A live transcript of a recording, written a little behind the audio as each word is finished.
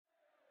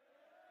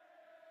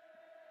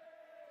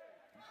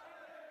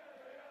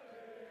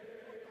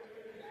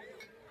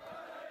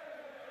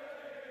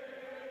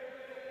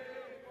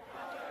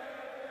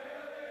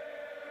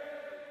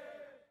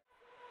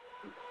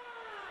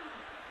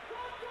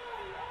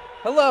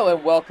Hello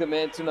and welcome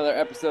into another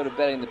episode of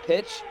Betting the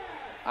Pitch.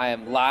 I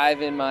am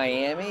live in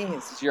Miami.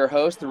 This is your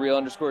host, the real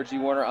underscore G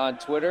Warner on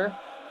Twitter.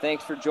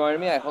 Thanks for joining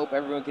me. I hope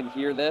everyone can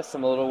hear this.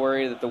 I'm a little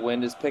worried that the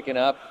wind is picking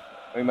up.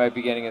 We might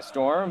be getting a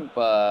storm,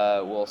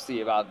 but we'll see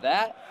about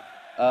that.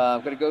 I'm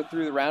going to go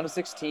through the round of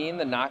 16,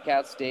 the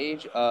knockout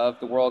stage of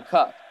the World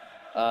Cup.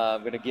 I'm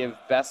going to give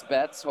best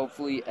bets,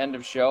 hopefully end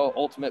of show,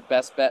 ultimate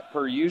best bet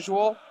per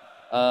usual.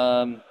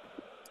 And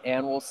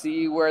we'll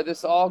see where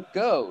this all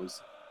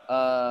goes.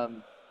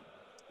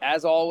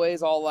 As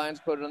always, all lines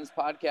quoted on this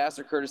podcast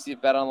are courtesy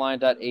of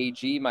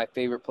betonline.ag, my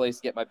favorite place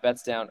to get my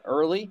bets down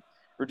early.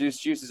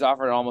 Reduced juice is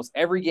offered on almost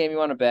every game you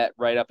want to bet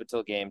right up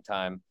until game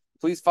time.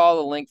 Please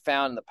follow the link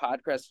found in the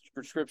podcast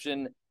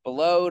description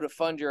below to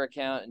fund your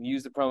account and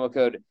use the promo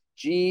code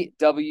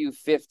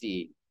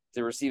GW50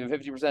 to receive a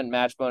 50%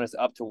 match bonus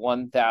up to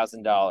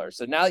 $1,000.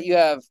 So now that you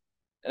have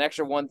an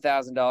extra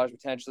 $1,000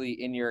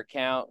 potentially in your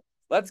account,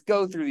 let's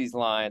go through these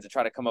lines and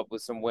try to come up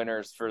with some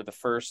winners for the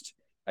first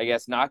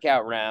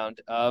knockout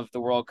round of the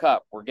World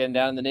Cup. We're getting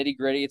down in the nitty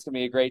gritty. It's going to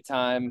be a great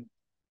time.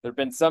 There have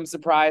been some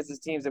surprises,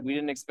 teams that we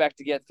didn't expect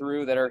to get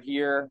through that are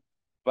here.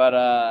 But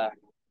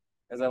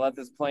as I let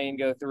this plane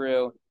go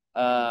through,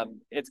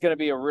 it's going to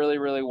be a really,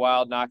 really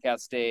wild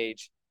knockout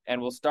stage. And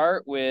we'll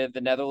start with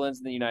the Netherlands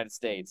and the United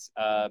States.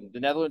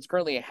 The Netherlands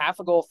currently a half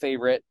a goal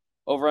favorite.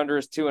 Over under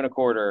is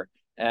 2.25.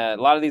 A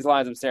lot of these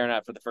lines I'm staring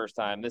at for the first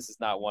time. This is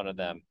not one of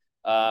them.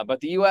 But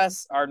the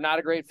U.S. are not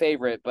a great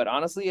favorite, but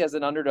honestly, as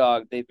an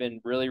underdog, they've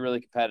been really, really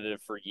competitive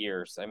for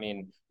years. I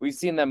mean, we've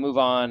seen them move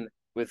on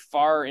with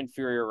far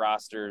inferior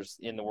rosters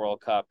in the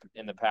World Cup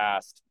in the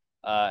past.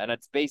 And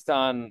it's based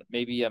on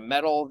maybe a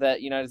medal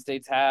that United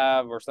States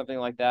have or something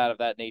like that of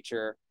that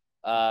nature.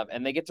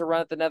 And they get to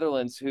run at the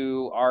Netherlands,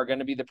 who are going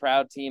to be the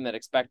proud team that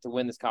expect to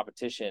win this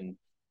competition.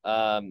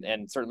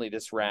 And certainly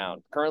this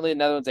round. Currently, the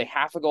Netherlands a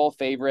half a goal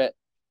favorite.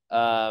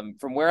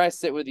 From where I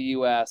sit with the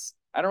U.S.,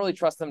 I don't really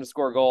trust them to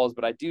score goals,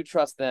 but I do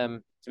trust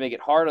them to make it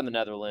hard on the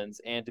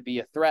Netherlands and to be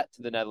a threat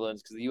to the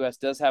Netherlands because the U.S.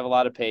 does have a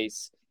lot of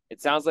pace. It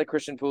sounds like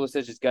Christian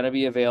Pulisic is going to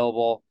be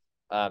available.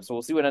 So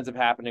we'll see what ends up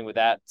happening with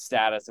that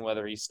status and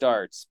whether he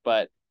starts.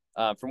 But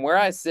from where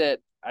I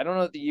sit, I don't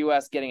know if the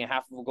U.S. getting a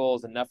half of a goal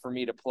is enough for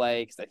me to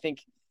play because I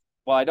think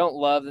while I don't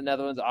love the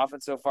Netherlands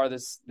offense so far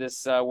this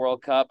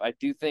World Cup, I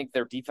do think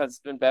their defense has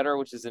been better,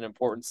 which is an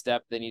important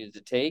step they needed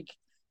to take.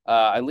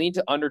 I lean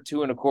to under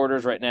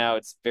 2.25 right now.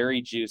 It's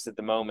very juiced at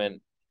the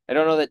moment. I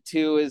don't know that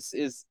two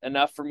is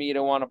enough for me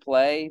to want to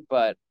play,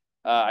 but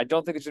I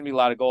don't think there's going to be a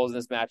lot of goals in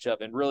this matchup.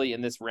 And really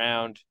in this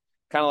round,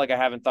 kind of like I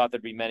haven't thought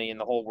there'd be many in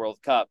the whole World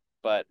Cup.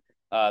 But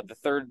the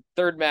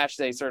third match,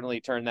 they certainly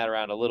turned that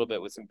around a little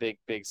bit with some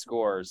big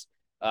scores.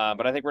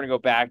 But I think we're going to go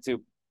back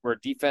to where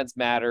defense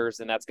matters,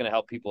 and that's going to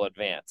help people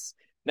advance.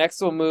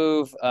 Next, we'll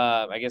move.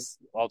 I guess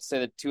I'll say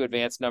the two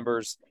advanced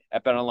numbers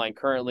at BetOnline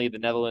currently: the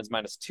Netherlands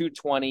minus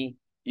 220.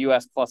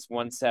 U.S. plus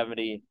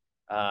 170.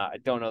 I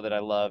don't know that I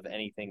love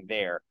anything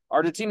there.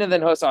 Argentina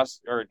then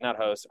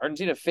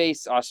Argentina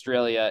face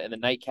Australia in the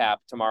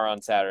nightcap tomorrow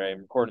on Saturday. I'm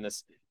recording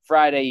this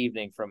Friday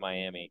evening from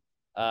Miami.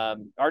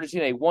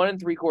 Argentina a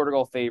 1.75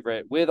 goal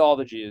favorite with all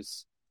the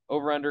juice.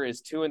 Over under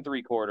is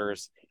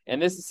 2.75. And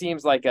this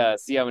seems like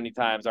see how many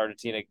times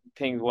Argentina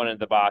pings one into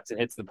the box and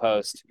hits the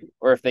post,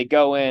 or if they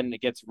go in, it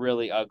gets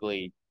really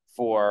ugly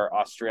for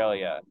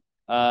Australia.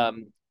 I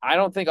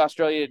don't think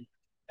Australia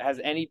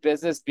has any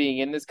business being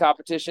in this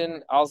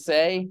competition, I'll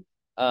say.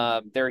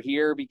 They're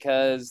here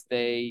because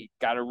they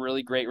got a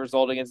really great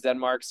result against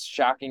Denmark,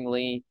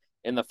 shockingly,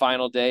 in the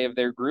final day of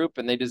their group,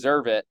 and they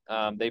deserve it.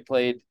 They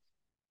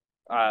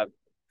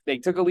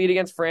took a lead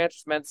against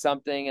France, which meant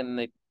something, and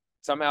they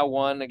somehow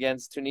won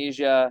against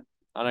Tunisia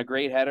on a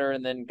great header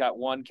and then got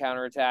one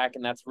counterattack,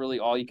 and that's really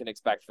all you can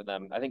expect for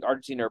them. I think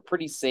Argentina are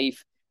pretty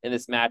safe in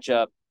this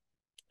matchup.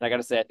 And I got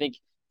to say, I think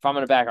if I'm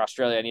going to back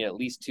Australia, I need at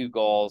least 2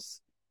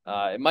 goals.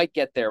 It might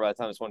get there by the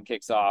time this one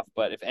kicks off,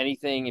 but if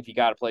anything, if you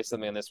got to play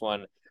something on this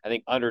one, I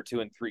think under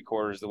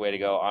 2.75 is the way to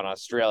go on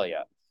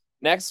Australia.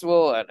 Next,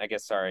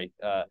 to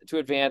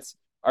advance,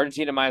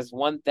 Argentina minus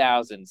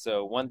 1,000.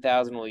 So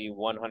 1,000 will you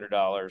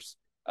 $100.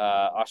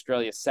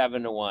 Australia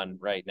 7-1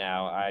 right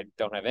now. I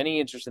don't have any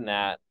interest in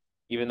that,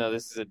 even though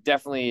this is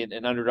definitely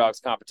an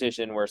underdogs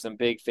competition where some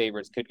big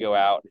favorites could go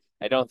out.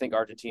 I don't think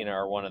Argentina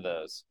are one of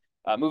those.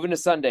 Moving to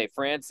Sunday,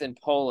 France and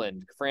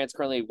Poland. France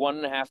currently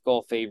 1.5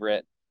 goal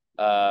favorite.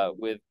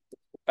 With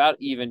about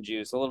even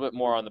juice, a little bit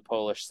more on the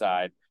Polish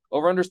side.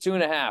 Over under is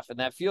 2.5, and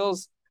that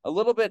feels a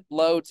little bit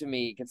low to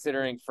me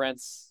considering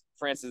France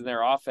is in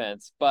their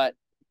offense. But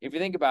if you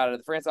think about it,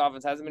 the France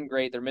offense hasn't been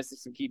great. They're missing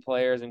some key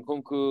players in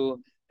Kunku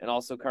and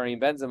also Karim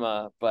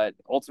Benzema. But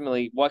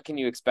ultimately, what can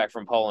you expect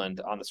from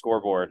Poland on the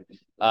scoreboard?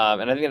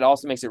 And I think it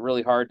also makes it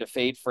really hard to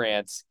fade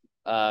France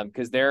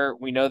because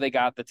we know they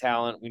got the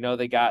talent, we know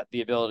they got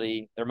the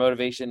ability. Their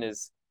motivation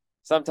is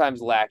sometimes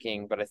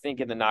lacking, but I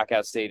think in the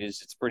knockout stages,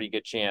 it's a pretty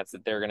good chance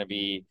that they're going to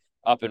be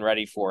up and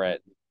ready for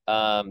it.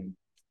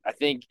 I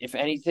think if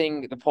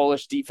anything, the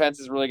Polish defense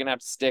is really going to have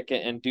to stick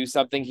and do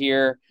something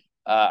here.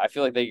 I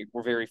feel like they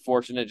were very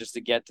fortunate just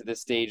to get to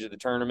this stage of the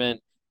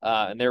tournament.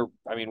 Wojciech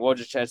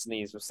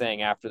Szczesny was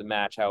saying after the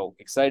match how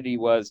excited he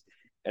was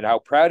and how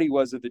proud he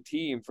was of the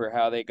team for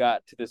how they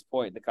got to this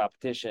point in the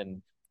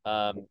competition.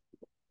 I'm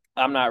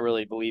not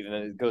really believing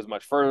that it goes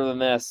much further than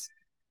this.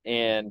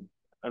 And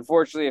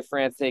unfortunately, if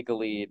France take a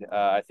lead,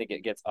 I think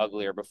it gets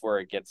uglier before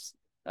it gets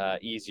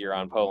easier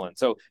on Poland.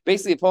 So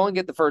basically, if Poland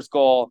get the first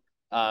goal,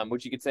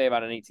 which you could say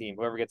about any team,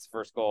 whoever gets the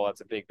first goal,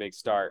 that's a big, big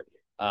start.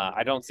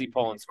 I don't see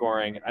Poland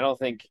scoring. I don't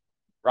think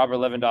Robert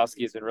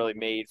Lewandowski has been really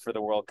made for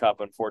the World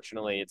Cup.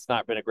 Unfortunately, it's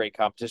not been a great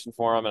competition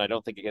for him, and I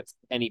don't think it gets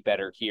any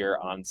better here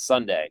on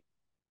Sunday.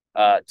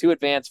 To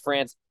advance,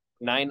 France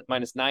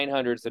minus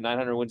 900, so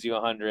 900 wins you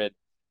 100.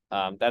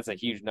 That's a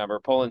huge number.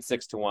 Poland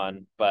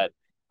 6-1, but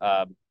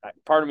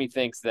part of me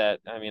thinks that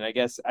I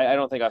guess I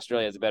don't think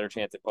Australia has a better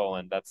chance at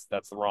Poland.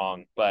 That's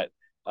wrong, but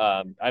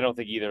I don't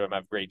think either of them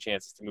have great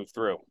chances to move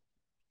through.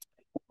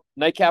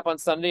 Nightcap on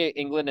Sunday: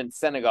 England and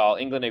Senegal.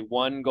 England a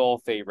 1-goal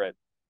favorite.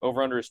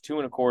 Over under is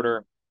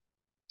 2.25.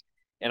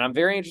 And I'm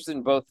very interested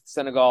in both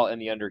Senegal and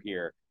the under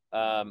here.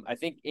 I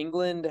think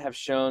England have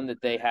shown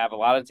that they have a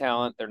lot of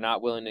talent. They're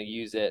not willing to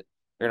use it.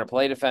 They're going to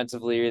play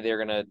defensively.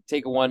 They're going to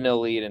take a 1-0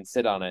 lead and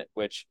sit on it,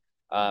 which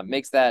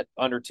makes that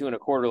under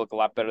 2.25 look a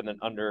lot better than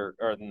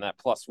than that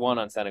 +1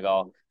 on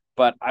Senegal.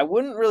 But I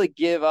wouldn't really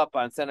give up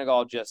on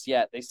Senegal just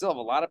yet. They still have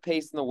a lot of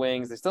pace in the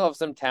wings. They still have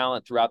some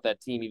talent throughout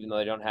that team, even though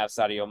they don't have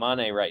Sadio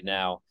Mane right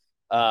now.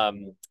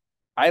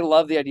 I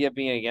love the idea of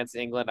being against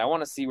England. I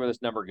want to see where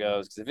this number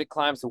goes, because if it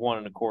climbs to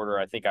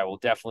 1.25, I think I will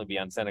definitely be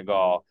on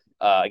Senegal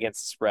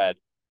against the spread.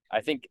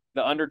 I think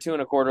the under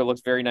 2.25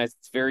 looks very nice.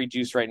 It's very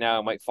juiced right now.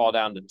 It might fall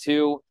down to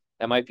 2.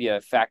 That might be a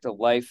fact of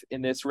life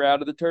in this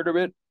round of the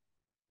tournament.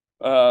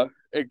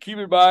 And keep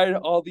in mind,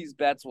 all these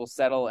bets will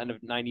settle end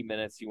of 90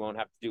 minutes. You won't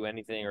have to do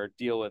anything or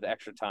deal with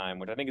extra time,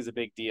 which I think is a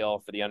big deal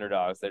for the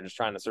underdogs. They're just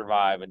trying to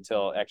survive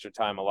until extra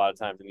time a lot of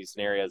times in these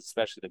scenarios,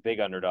 especially the big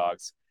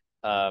underdogs.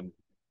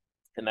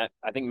 And that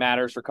I think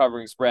matters for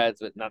covering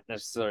spreads, but not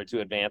necessarily to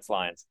advance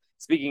lines.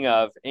 Speaking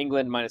of,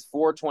 England minus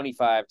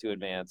 425 to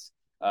advance,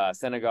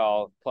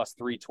 Senegal plus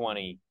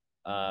 320.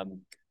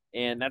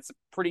 And that's a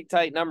pretty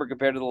tight number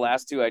compared to the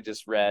last two I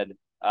just read.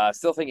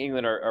 Still think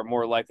England are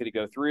more likely to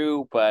go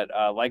through, but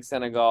like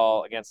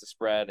Senegal against the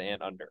spread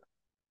and under.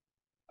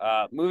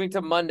 Moving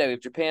to Monday, we have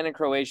Japan and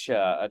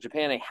Croatia.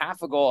 Japan a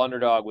half-a-goal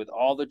underdog with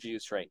all the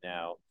juice right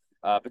now.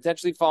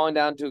 Potentially falling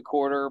down to a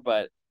quarter,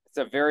 but it's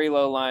a very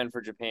low line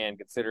for Japan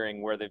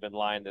considering where they've been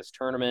lined this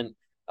tournament.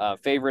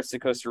 Favorites to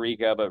Costa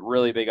Rica, but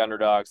really big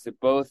underdogs to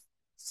both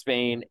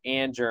Spain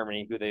and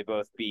Germany, who they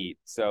both beat.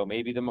 So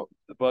maybe the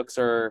books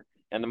are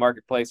and the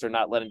marketplace are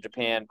not letting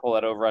Japan pull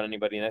that over on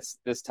anybody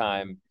this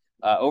time.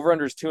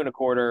 Over-under is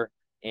 2.25.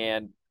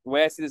 And the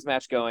way I see this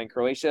match going,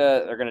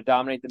 Croatia, they're going to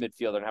dominate the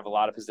midfield. They're going to have a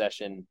lot of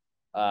possession.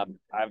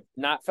 I've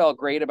not felt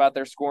great about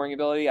their scoring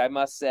ability, I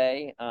must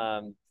say.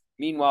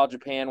 Meanwhile,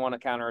 Japan want to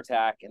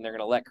counterattack, and they're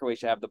going to let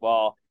Croatia have the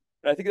ball.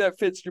 But I think that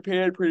fits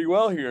Japan pretty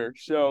well here.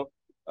 So,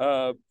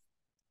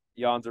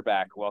 yawns are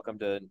back. Welcome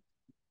to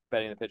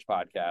Betting the Pitch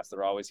podcast.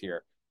 They're always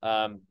here.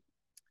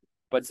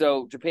 But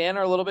so Japan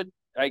are a little bit,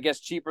 I guess,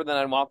 cheaper than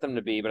I want them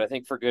to be, but I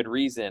think for good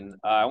reason.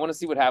 I want to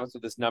see what happens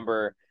with this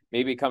number.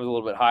 Maybe it comes a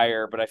little bit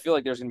higher, but I feel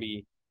like there's going to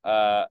be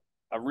a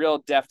real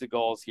depth to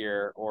goals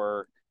here,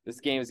 or this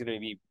game is going to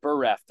be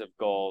bereft of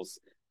goals.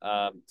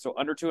 So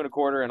under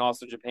 2.25, and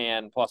also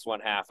Japan plus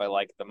 1/2. I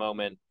like at the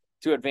moment.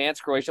 To advance,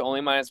 Croatia only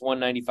minus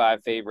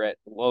 195 favorite,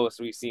 lowest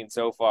we've seen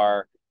so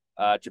far.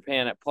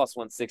 Japan at plus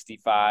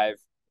 165.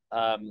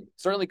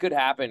 Certainly could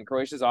happen.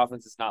 Croatia's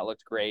offense has not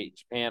looked great.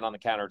 Japan on the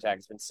counterattack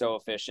has been so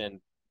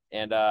efficient.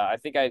 And I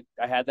think I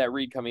had that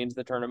read coming into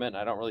the tournament.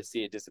 I don't really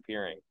see it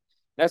disappearing.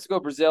 Next, we'll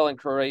go Brazil and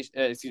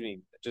Croatia.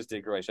 Just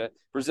did Croatia.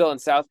 Brazil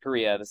and South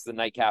Korea. This is the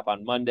nightcap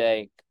on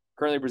Monday.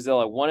 Currently,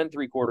 Brazil a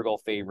 1.75 goal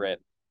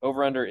favorite.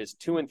 Over/under is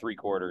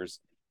 2.75.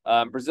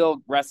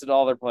 Brazil rested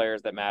all their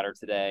players that matter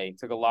today.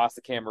 Took a loss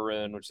to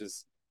Cameroon, which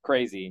is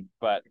crazy,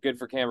 but good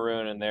for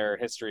Cameroon and their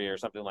history or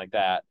something like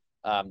that.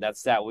 That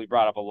stat will be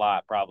brought up a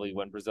lot probably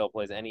when Brazil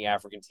plays any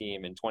African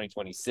team in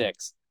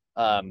 2026.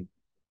 But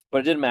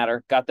it didn't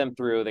matter. Got them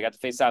through. They got to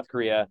face South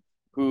Korea,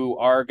 who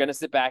are going to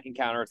sit back and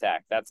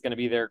counterattack. That's going to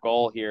be their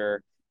goal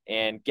here.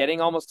 And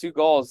getting almost 2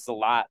 goals is a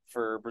lot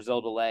for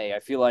Brazil to lay. I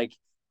feel like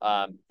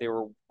they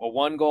were a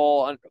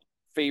 1-goal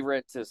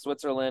favorite to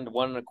Switzerland,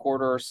 1.25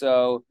 or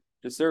so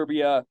to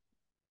Serbia,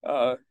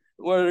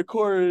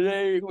 1.25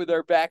 today with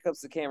their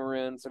backups to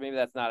Cameroon. So maybe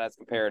that's not as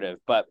comparative.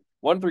 But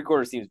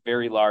 1.75 seems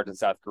very large in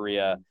South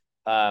Korea.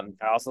 I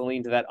also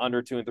lean to that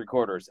under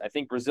 2.75. I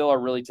think Brazil are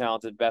really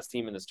talented, best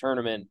team in this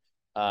tournament.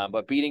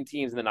 But beating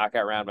teams in the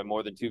knockout round by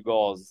more than 2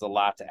 goals is a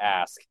lot to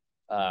ask.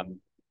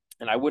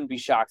 And I wouldn't be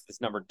shocked if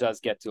this number does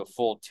get to a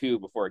full 2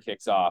 before it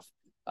kicks off.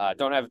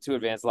 Don't have a 2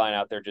 advanced line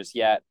out there just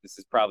yet. This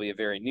is probably a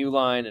very new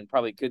line and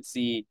probably could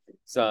see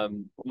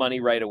some money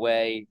right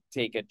away,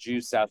 take a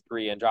juice South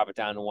Korea and drop it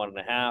down to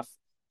 1.5.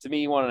 To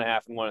me,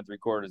 1.5 and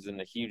 1.75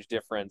 isn't a huge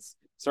difference.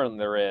 Certainly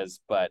there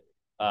is, but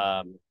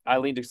I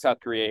lean to South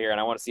Korea here, and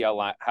I want to see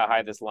how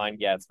high this line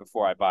gets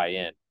before I buy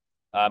in.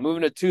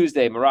 Moving to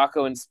Tuesday,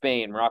 Morocco and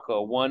Spain.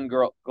 Morocco,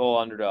 a goal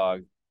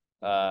underdog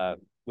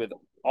with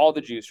all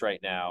the juice right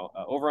now.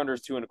 Over under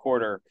is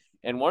 2.25.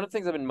 And one of the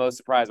things I've been most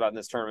surprised about in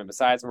this tournament,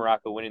 besides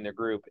Morocco winning their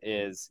group,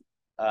 is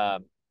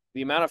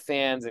the amount of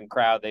fans and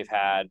crowd they've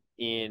had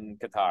in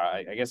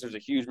Qatar. I guess there's a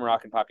huge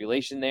Moroccan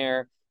population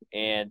there,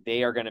 and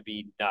they are going to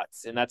be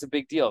nuts. And that's a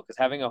big deal because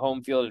having a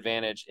home field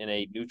advantage in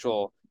a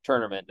neutral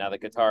tournament, now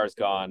that Qatar is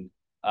gone,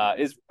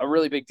 is a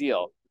really big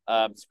deal.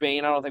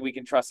 Spain, I don't think we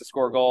can trust to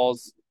score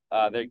goals.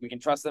 We can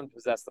trust them to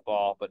possess the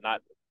ball, but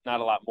not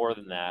a lot more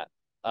than that.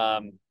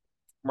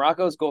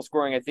 Morocco's goal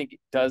scoring, I think,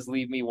 does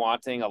leave me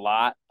wanting a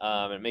lot.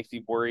 It makes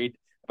me worried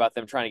about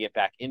them trying to get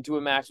back into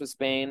a match with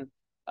Spain,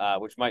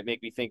 which might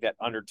make me think that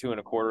under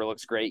 2.25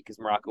 looks great because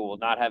Morocco will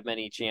not have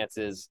many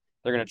chances.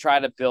 They're going to try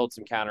to build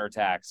some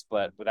counterattacks,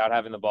 but without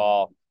having the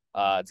ball,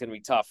 it's going to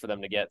be tough for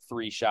them to get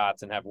 3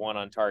 shots and have one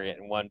on target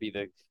and one be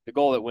the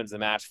goal that wins the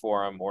match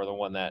for them or the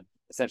one that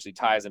essentially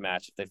ties a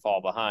match if they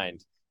fall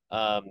behind.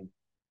 So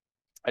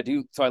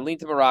I lean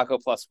to Morocco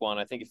 +1.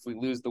 I think if we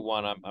lose the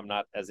one, I'm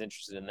not as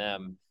interested in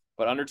them.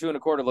 But under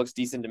 2.25 looks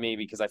decent to me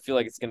because I feel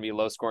like it's going to be a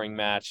low scoring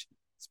match.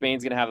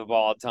 Spain's going to have the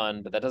ball a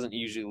ton, but that doesn't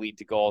usually lead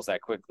to goals that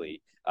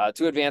quickly.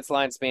 To advanced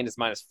line, Spain is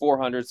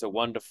 -400, so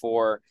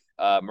 1-4.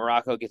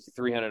 Morocco gets you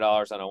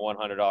 $300 on a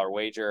 $100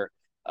 wager.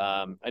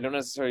 I don't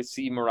necessarily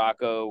see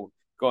Morocco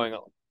going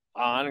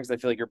on because I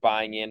feel like you're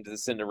buying into the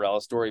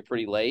Cinderella story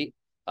pretty late.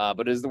 But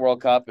it is the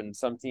World Cup, and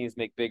some teams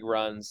make big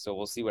runs, so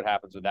we'll see what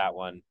happens with that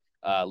one.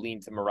 Lean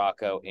to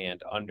Morocco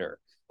and under.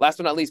 Last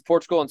but not least,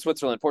 Portugal and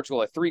Switzerland.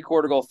 Portugal, a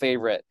 3/4 goal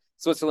favorite.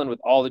 Switzerland with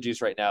all the juice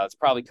right now. It's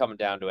probably coming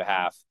down to a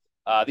half.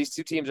 These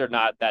two teams are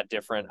not that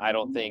different. I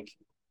don't think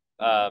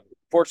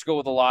Portugal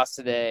with a loss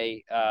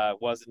today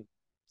wasn't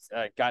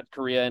got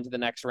Korea into the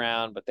next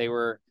round, but they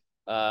were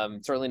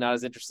certainly not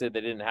as interested.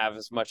 They didn't have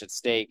as much at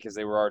stake because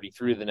they were already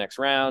through to the next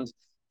round.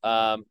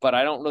 But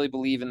I don't really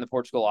believe in the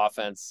Portugal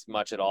offense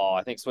much at all.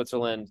 I think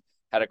Switzerland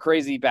had a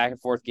crazy back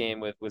and forth game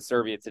with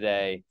Serbia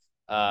today.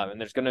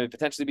 And there's going to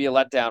potentially be a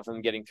letdown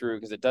from getting through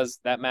because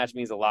that match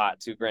means a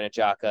lot to Granit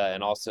Xhaka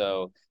and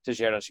also to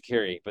Xherdan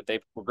Shaqiri. But they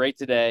were great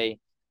today.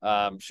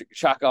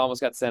 Xhaka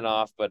almost got sent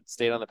off, but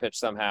stayed on the pitch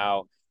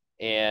somehow.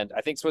 And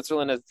I think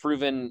Switzerland has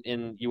proven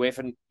in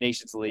UEFA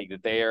Nations League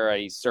that they are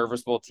a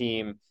serviceable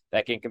team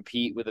that can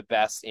compete with the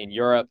best in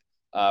Europe.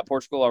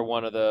 Portugal are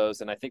one of those,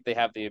 and I think they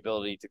have the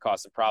ability to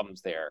cause some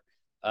problems there.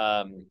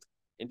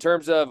 In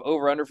terms of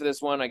over-under for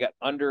this one, I got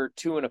under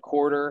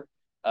 2.25.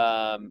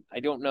 I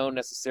don't know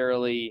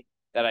necessarily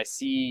that I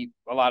see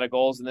a lot of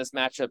goals in this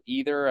matchup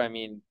either. I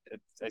mean,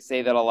 I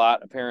say that a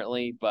lot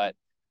apparently, but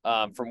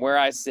from where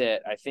I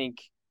sit, I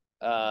think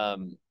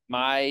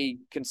my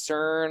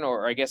concern,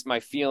 or I guess my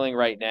feeling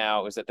right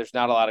now, is that there's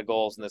not a lot of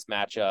goals in this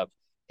matchup,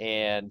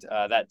 and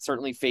that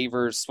certainly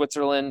favors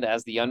Switzerland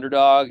as the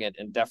underdog,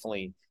 and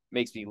definitely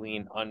makes me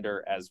lean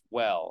under as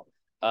well.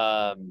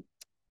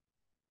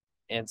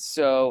 And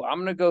so I'm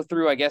going to go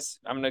through,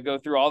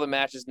 all the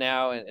matches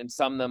now and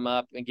sum them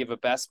up and give a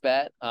best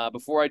bet.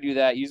 Before I do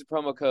that, use the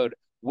promo code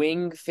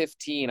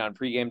WING15 on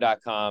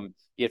pregame.com.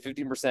 You get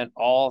 15%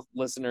 all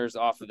listeners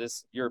off of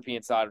this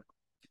European soccer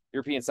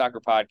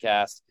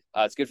podcast.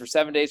 It's good for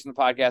 7 days from the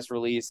podcast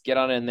release. Get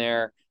on in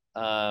there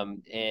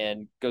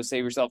and go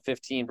save yourself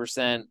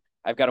 15%.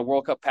 I've got a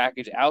World Cup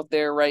package out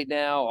there right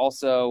now.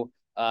 Also,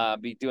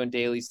 be doing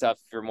daily stuff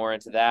if you're more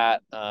into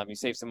that. You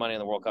save some money on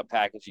the World Cup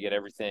package. You get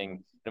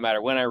everything no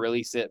matter when I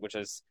release it, which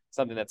is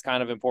something that's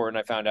kind of important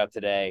I found out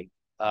today.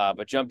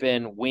 But jump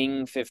in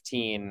Wing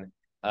 15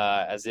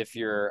 as if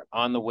you're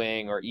on the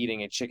wing or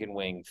eating a chicken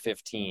wing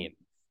 15.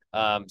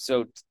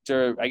 So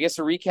to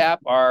recap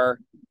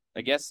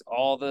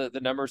all the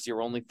numbers here.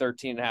 We're only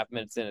 13 and a half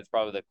minutes in. It's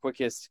probably the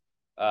quickest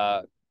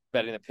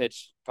betting the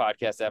pitch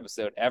podcast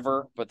episode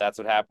ever, but that's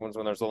what happens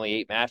when there's only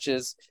 8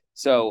 matches.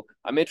 So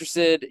I'm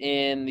interested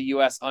in the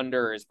U.S.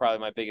 under is probably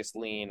my biggest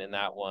lean in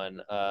that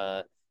one.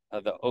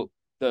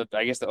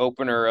 The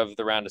opener of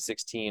the round of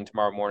 16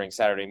 tomorrow morning,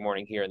 Saturday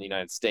morning here in the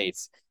United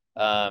States.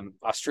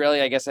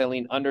 Australia, I guess I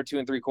lean under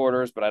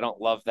 2.75, but I don't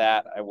love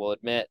that, I will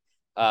admit.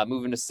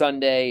 Moving to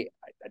Sunday,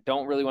 I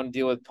don't really want to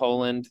deal with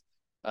Poland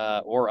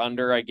or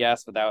under, I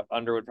guess, but that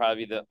under would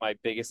probably be my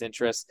biggest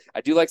interest.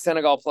 I do like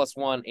Senegal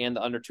 +1 and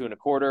the under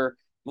 2.25.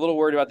 A little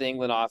worried about the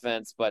England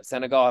offense, but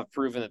Senegal have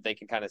proven that they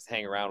can kind of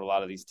hang around a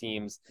lot of these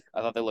teams.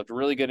 I thought they looked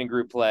really good in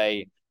group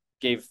play,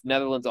 gave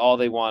Netherlands all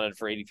they wanted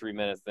for 83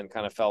 minutes, then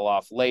kind of fell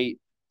off late.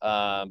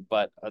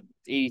 But an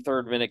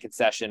 83rd minute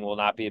concession will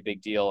not be a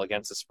big deal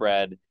against the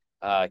spread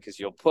because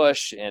you'll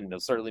push and it'll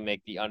certainly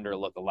make the under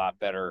look a lot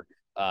better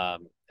at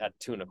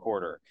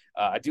 2.25.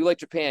 I do like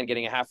Japan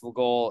getting a half of a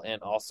goal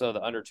and also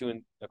the under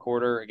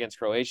 2.25 against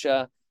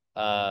Croatia.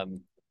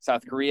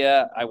 South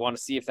Korea, I want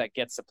to see if that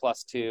gets to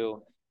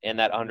 +2 and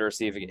that under,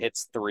 see if it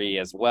hits 3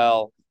 as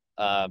well.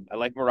 I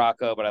like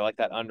Morocco, but I like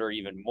that under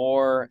even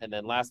more. And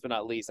then last but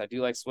not least, I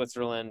do like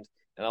Switzerland,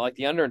 and I like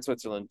the under in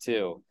Switzerland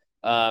too.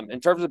 In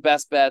terms of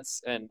best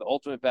bets and the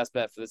ultimate best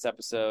bet for this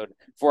episode,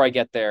 before I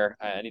get there,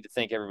 I need to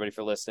thank everybody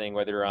for listening,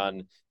 whether you're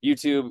on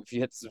YouTube, if you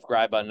hit the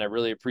subscribe button, I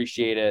really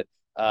appreciate it.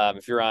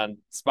 If you're on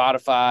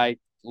Spotify,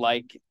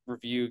 like,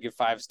 review, give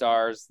 5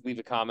 stars, leave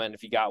a comment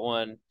if you got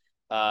one.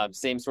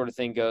 Same sort of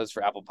thing goes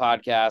for Apple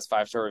Podcasts.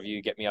 5-star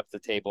review, get me up the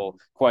table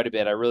quite a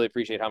bit. I really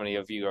appreciate how many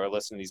of you are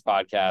listening to these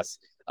podcasts.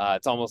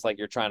 It's almost like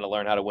you're trying to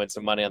learn how to win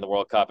some money on the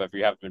World Cup if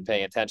you haven't been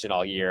paying attention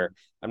all year.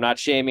 I'm not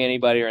shaming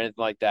anybody or anything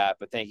like that,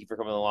 but thank you for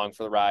coming along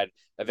for the ride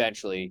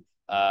eventually.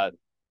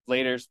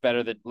 Late's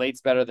better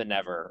than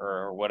never,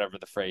 or whatever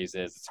the phrase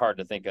is. It's hard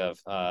to think of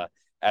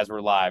as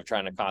we're live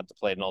trying to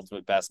contemplate an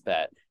ultimate best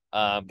bet.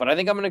 But I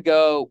think I'm going to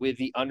go with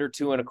the under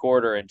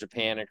 2.25 in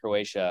Japan and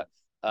Croatia.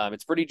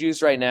 It's pretty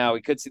juiced right now.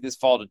 We could see this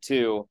fall to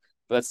 2,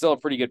 but that's still a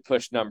pretty good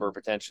push number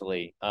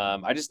potentially.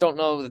 I just don't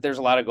know that there's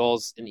a lot of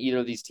goals in either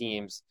of these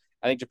teams.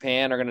 I think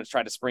Japan are going to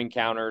try to spring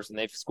counters, and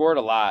they've scored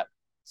a lot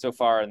so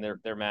far in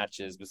their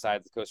matches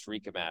besides the Costa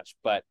Rica match.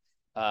 But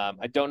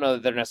I don't know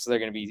that they're necessarily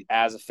going to be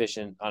as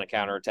efficient on a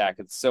counterattack.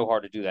 It's so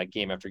hard to do that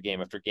game after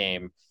game after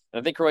game. And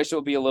I think Croatia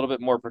will be a little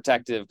bit more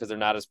protective because they're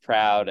not as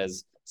proud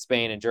as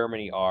Spain and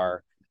Germany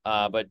are.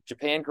 But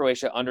Japan,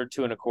 Croatia under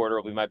 2.25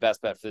 will be my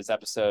best bet for this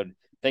episode.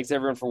 Thanks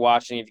everyone for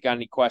watching. If you got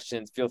any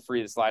questions, feel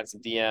free to slide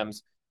some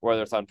DMs,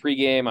 whether it's on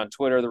pregame, on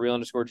Twitter, the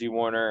real_G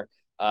Warner.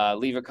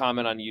 Leave a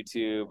comment on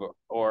YouTube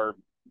or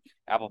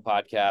Apple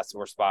Podcasts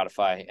or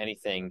Spotify,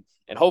 anything.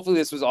 And hopefully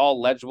this was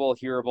all legible,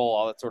 hearable,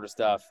 all that sort of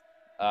stuff.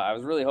 I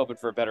was really hoping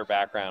for a better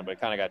background, but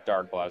it kind of got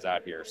dark while I was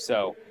out here.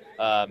 So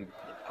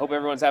hope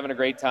everyone's having a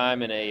great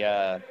time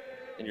and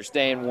you're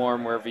staying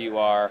warm wherever you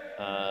are.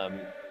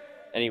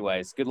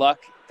 Anyways, good luck.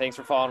 Thanks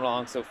for following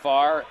along so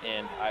far,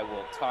 and I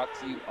will talk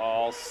to you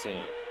all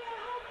soon.